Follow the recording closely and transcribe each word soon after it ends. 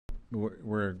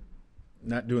we're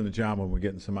not doing the job when we're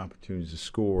getting some opportunities to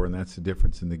score, and that's the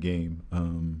difference in the game.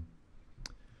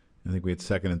 I think we had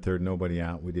second and third, nobody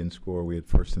out. We didn't score. We had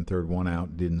first and third, one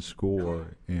out, didn't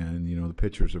score. And, the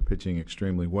pitchers are pitching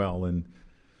extremely well. And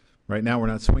right now we're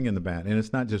not swinging the bat. And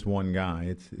it's not just one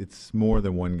guy. It's more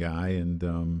than one guy,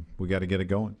 and we got to get it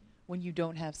going. When you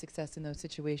don't have success in those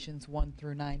situations, 1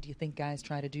 through 9, do you think guys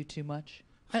try to do too much?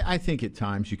 I think at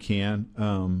times you can.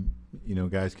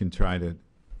 Guys can try to,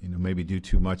 maybe do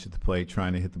too much at the plate,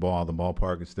 trying to hit the ball out of the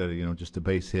ballpark instead of, just a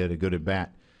base hit, a good at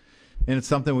bat. And it's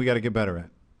something we got to get better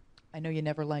at. I know you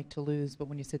never like to lose, but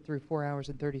when you sit through 4 hours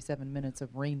and 37 minutes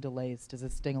of rain delays, does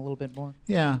it sting a little bit more?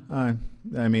 Yeah, I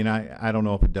don't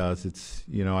know if it does. It's,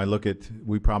 I look at,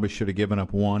 we probably should have given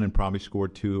up 1 and probably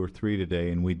scored 2 or 3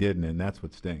 today, and we didn't, and that's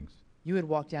what stings. You had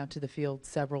walked out to the field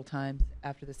several times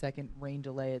after the second rain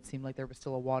delay. It seemed like there was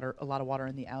still a lot of water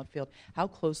in the outfield. How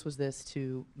close was this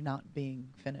to not being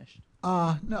finished?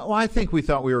 No, well, I think we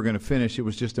thought we were going to finish. It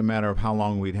was just a matter of how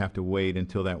long we'd have to wait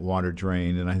until that water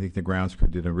drained, and I think the grounds crew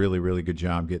did a really, really good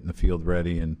job getting the field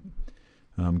ready and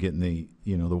getting the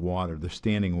water, the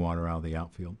standing water out of the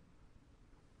outfield.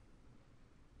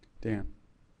 Dan.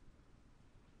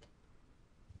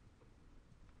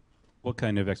 What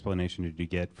kind of explanation did you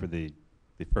get for the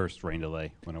first rain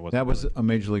delay when it wasn't? That was a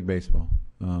Major League Baseball.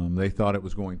 They thought it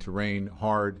was going to rain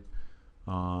hard,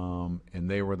 and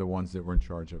they were the ones that were in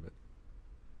charge of it.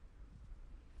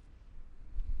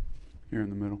 Here in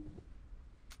the middle.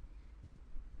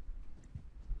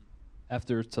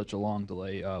 After such a long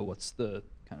delay, what's the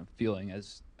kind of feeling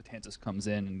as Betances comes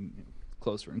in and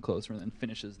closer and closer and then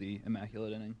finishes the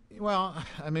immaculate inning? Well,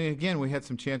 again, we had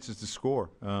some chances to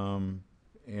score.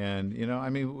 And,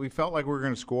 we felt like we were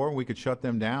going to score and we could shut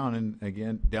them down. And,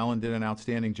 again, Dellin did an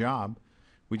outstanding job.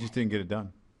 We just didn't get it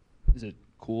done. Is it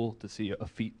cool to see a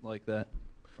feat like that?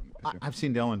 I've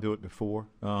seen Dellin do it before,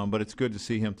 but it's good to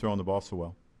see him throwing the ball so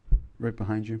well. Right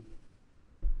behind you.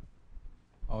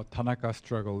 Tanaka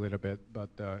struggled a little bit, but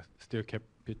still kept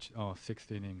pitch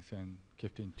 6 innings and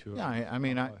kept in 2. Yeah,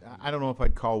 I don't know if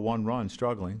I'd call one run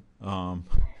struggling.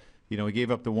 He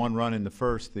gave up the 1 run in the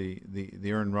first,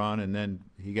 the earned run, and then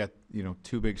he got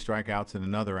 2 big strikeouts and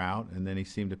another out, and then he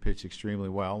seemed to pitch extremely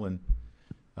well. And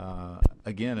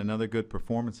again, another good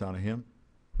performance out of him.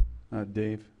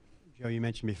 Dave. Joe, you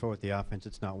mentioned before with the offense,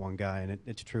 it's not one guy, and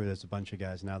it's true. There's a bunch of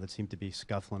guys now that seem to be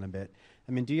scuffling a bit.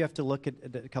 Do you have to look at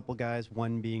a couple guys,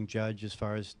 one being Judge, as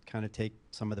far as kind of take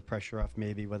some of the pressure off,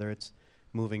 maybe whether it's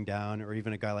moving down or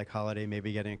even a guy like Holiday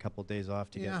maybe getting a couple days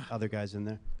off to get other guys in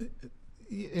there?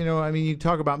 You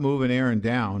talk about moving Aaron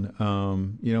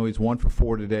down. He's 1 for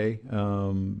 4 today.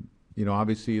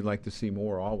 Obviously you'd like to see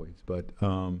more always, but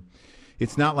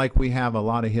it's not like we have a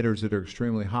lot of hitters that are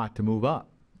extremely hot to move up.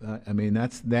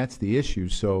 That's the issue.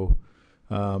 So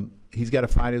he's got to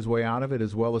fight his way out of it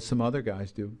as well as some other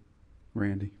guys do.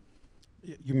 Randy.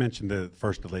 You mentioned the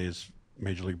first delay is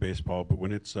Major League Baseball, but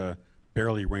when it's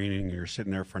barely raining, you're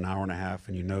sitting there for an hour and a half,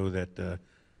 and you know that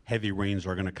heavy rains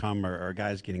are going to come. Are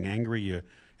guys getting angry?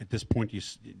 At this point,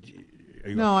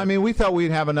 No, we thought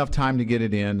we'd have enough time to get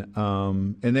it in,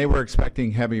 and they were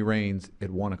expecting heavy rains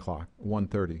at 1 o'clock,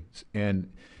 1:30,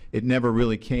 and it never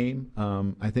really came.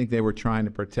 I think they were trying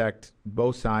to protect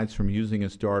both sides from using a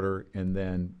starter and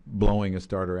then blowing a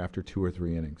starter after 2 or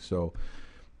 3 innings. So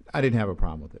I didn't have a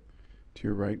problem with it. To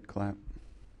your right, clap.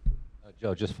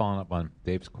 Joe, just following up on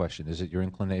Dave's question, is it your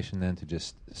inclination then to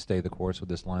just stay the course with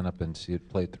this lineup and see it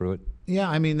play through it?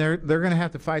 Yeah, they're going to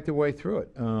have to fight their way through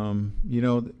it.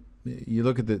 You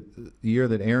look at the year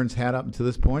that Aaron's had up until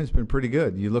this point, it's been pretty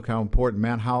good. You look how important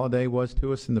Matt Holliday was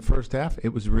to us in the first half, it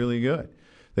was really good.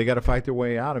 They got to fight their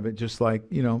way out of it, just like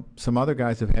some other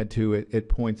guys have had to at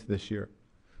points this year.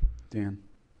 Dan.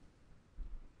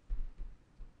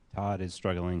 Todd is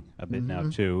struggling a bit now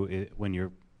too. When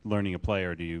you're learning a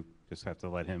player, do you just have to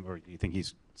let him, or do you think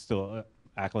he's still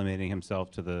acclimating himself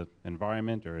to the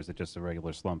environment, or is it just a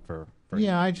regular slump for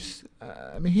Yeah,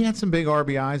 he had some big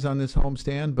RBIs on this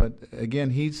homestand, but again,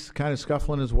 he's kind of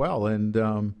scuffling as well, and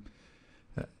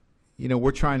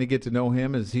we're trying to get to know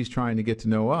him as he's trying to get to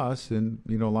know us, and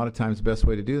a lot of times the best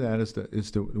way to do that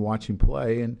is to watch him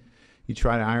play, and you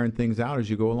try to iron things out as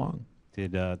you go along.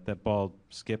 Did that ball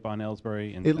skip on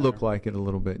Ellsbury? It looked like it a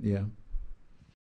little bit, yeah.